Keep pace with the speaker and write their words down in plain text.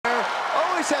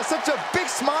always has such a big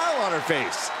smile on her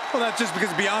face. Well, that's just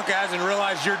because Bianca hasn't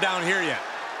realized you're down here yet.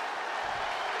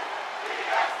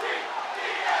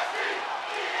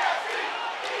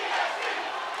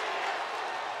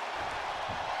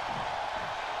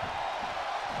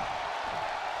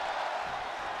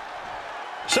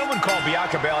 Someone called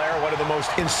Bianca Belair one of the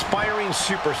most inspiring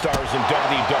superstars in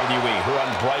WWE. Her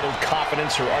unbridled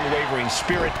confidence, her unwavering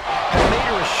spirit have made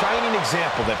her a shining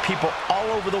example that people all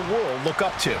over the world look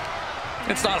up to.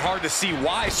 It's not hard to see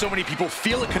why so many people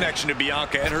feel a connection to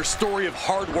Bianca and her story of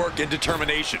hard work and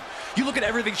determination. You look at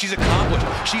everything she's accomplished.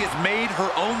 She has made her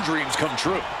own dreams come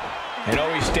true. And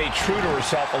always stay true to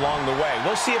herself along the way.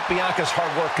 We'll see if Bianca's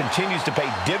hard work continues to pay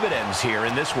dividends here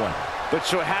in this one. But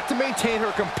she'll have to maintain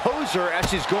her composure as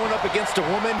she's going up against a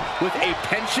woman with a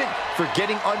penchant for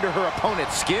getting under her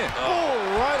opponent's skin. Oh,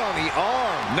 right on the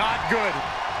arm. Not good.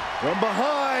 From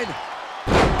behind.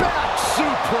 Back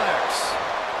suplex.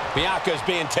 Bianca's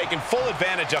being taken full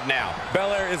advantage of now.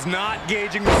 Belair is not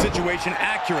gauging the situation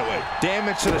accurately.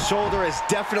 Damage to the shoulder is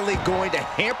definitely going to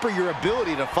hamper your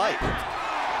ability to fight.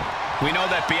 We know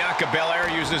that Bianca Belair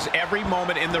uses every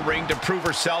moment in the ring to prove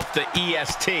herself the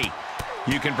EST.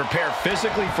 You can prepare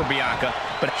physically for Bianca,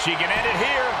 but she can end it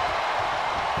here.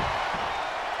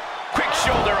 Quick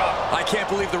shoulder up. I can't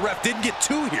believe the ref didn't get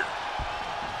two here.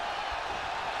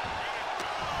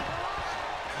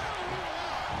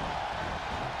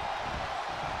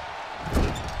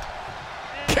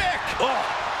 Kick! Oh.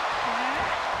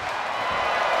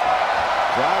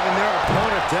 Driving their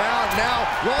opponent down now.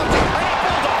 Launching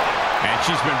bulldog. And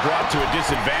she's been brought to a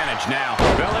disadvantage now.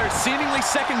 Belair seemingly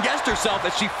second-guessed herself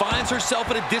as she finds herself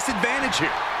at a disadvantage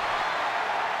here.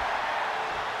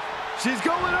 She's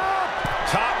going up.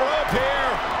 Top rope here.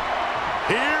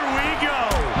 Here we go.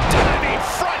 Diving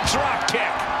front drop kick.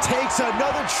 Takes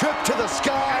another trip to the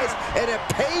skies, and it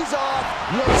pays off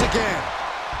once again.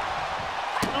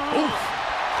 Oof.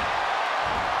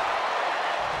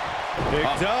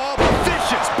 Picked up.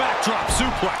 Vicious backdrop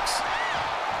suplex.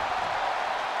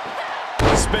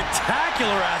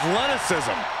 Spectacular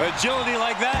athleticism. Agility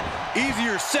like that,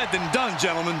 easier said than done,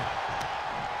 gentlemen.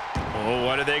 Oh,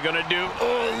 what are they going to do?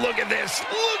 Oh, look at this.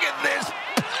 Look at this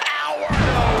power.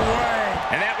 No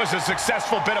way. And that was a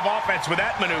successful bit of offense with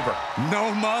that maneuver.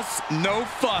 No muss, no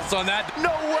fuss on that.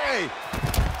 No way.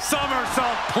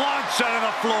 Somersault plunge out of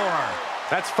the floor.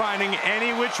 That's finding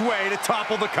any which way to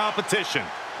topple the competition.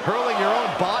 Hurling your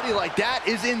own body like that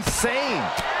is insane.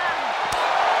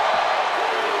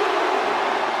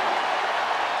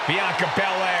 Bianca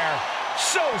Belair,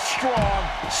 so strong,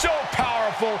 so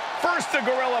powerful. First the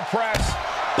gorilla press.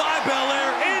 By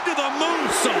Belair into the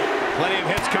moonsault. Plenty of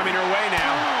hits coming her way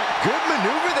now. Good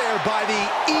maneuver there by the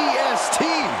EST.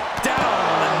 Down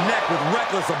on the neck with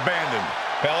reckless abandon.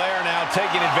 Belair now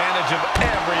taking advantage of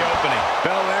every opening.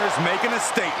 Belair's making a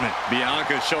statement.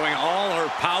 Bianca showing all her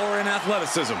power and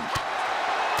athleticism.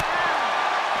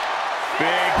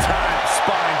 Big time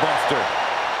spine buster.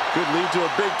 Could lead to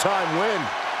a big time win.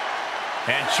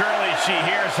 And surely she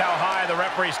hears how high the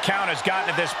referee's count has gotten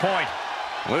at this point.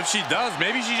 Well, if she does,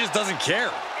 maybe she just doesn't care.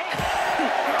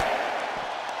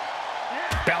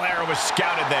 Belair was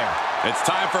scouted there. It's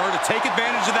time for her to take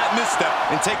advantage of that misstep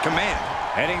and take command.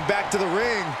 Heading back to the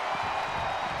ring.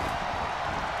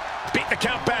 Beat the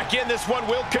count back in. This one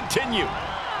will continue.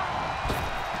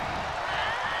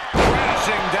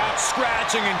 Crashing down,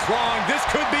 scratching and clawing. This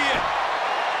could be it.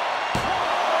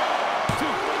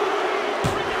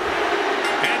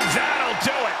 And that'll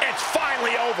do it. It's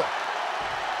finally over.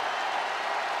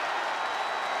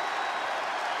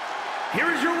 Here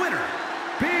is your winner,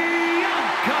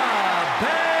 Bianca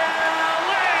Belair.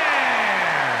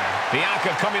 Bianca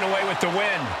coming away with the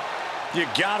win. You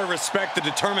gotta respect the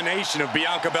determination of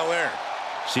Bianca Belair.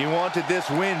 She wanted this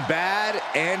win bad,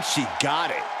 and she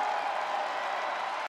got it.